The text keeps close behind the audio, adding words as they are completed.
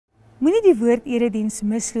Moenie die woord-erediens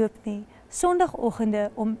misloop nie, Sondagoggende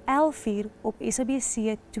om 11:00 op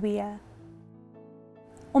SABC 2.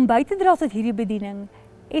 Om by te dra tot hierdie bediening,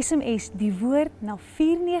 SMS die woord na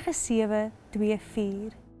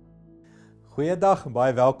 49724. Goeiedag en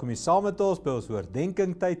baie welkom hier saam met ons by ons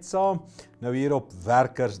oordenking tyd saam. Nou hier op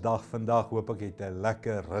Werkersdag vandag, hoop ek het 'n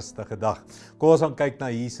lekker rustige dag. Kom ons gaan kyk na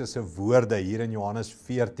Jesus se woorde hier in Johannes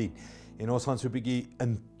 14. En ons gaan so 'n bietjie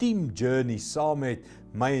intiem journey saam met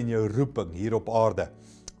my en jou roeping hier op aarde.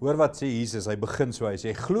 Hoor wat sê Jesus, hy begin so, hy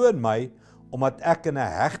sê, glo in my, omdat ek in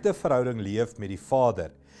 'n hegte verhouding leef met die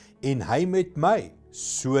Vader, en hy met my,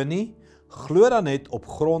 so nie, glo dan net op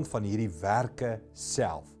grond van hierdie werke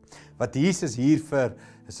self. Wat Jesus hier vir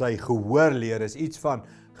sy gehoor leer, is iets van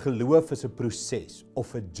geloof is 'n proses,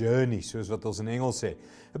 of 'n journey, soos wat ons in Engels sê.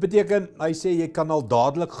 Dit beteken, hy sê, jy kan al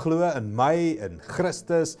dadelik glo in my, in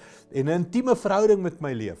Christus, en 'n intieme verhouding met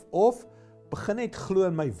my leef, of begin net glo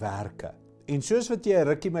in my werke. En soos wat jy 'n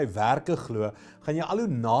rukkie my werke glo, gaan jy al hoe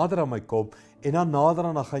nader aan my kom, en dan nader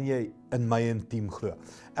aan dan gaan jy in my intiem glo.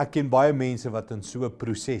 Ek ken baie mense wat in so 'n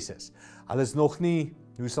proses is. Hulle is nog nie,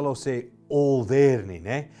 hoe sal ons sê, all there nie,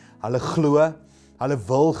 né? Hulle glo,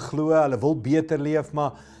 hulle wil beter leef,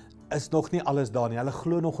 maar is nog nie alles daar nie. Hulle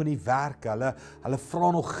glo nog in die werke, hulle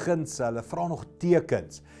vra nog gunste, hulle vra nog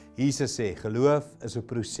tekens. Jesus sê, geloof is 'n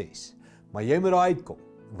proses, maar jy moet daar uitkom,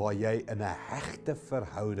 waar jy in 'n hegte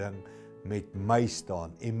verhouding met my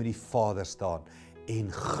staan, en met die Vader staan,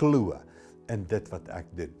 en glo in dit wat ek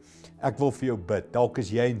doen. Ek wil vir jou bid, dalk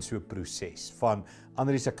is jy in so 'n proses, van,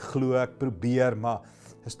 Andries, ek glo, ek probeer, maar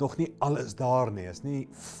is nog nie alles daar nie, is nie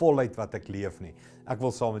voluit wat ek leef nie. Ek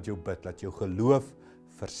wil saam met jou bid, dat jou geloof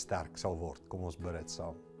versterk sal word. Kom ons bid dit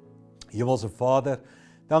saam. Hemelse Vader,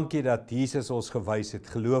 dankie dat Jesus ons gewys het,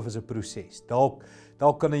 geloof is 'n proses. Dalk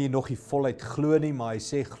kan jy nog nie voluit glo nie, maar hy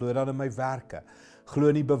sê, glo dan in my werke, glo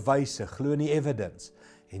in die bewyse, glo in die evidence.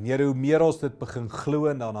 En Here, hoe meer ons dit begin glo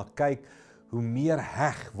en daarna kyk, hoe meer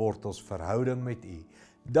heg word ons verhouding met U.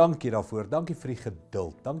 Dankie daarvoor, dankie vir die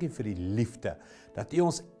geduld, dankie vir die liefde, dat U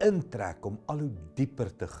ons intrek om al hoe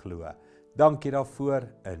dieper te glo. Dankie daarvoor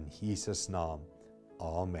in Jesus naam.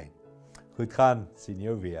 Amen. Goed gaan, sien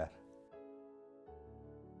jou weer.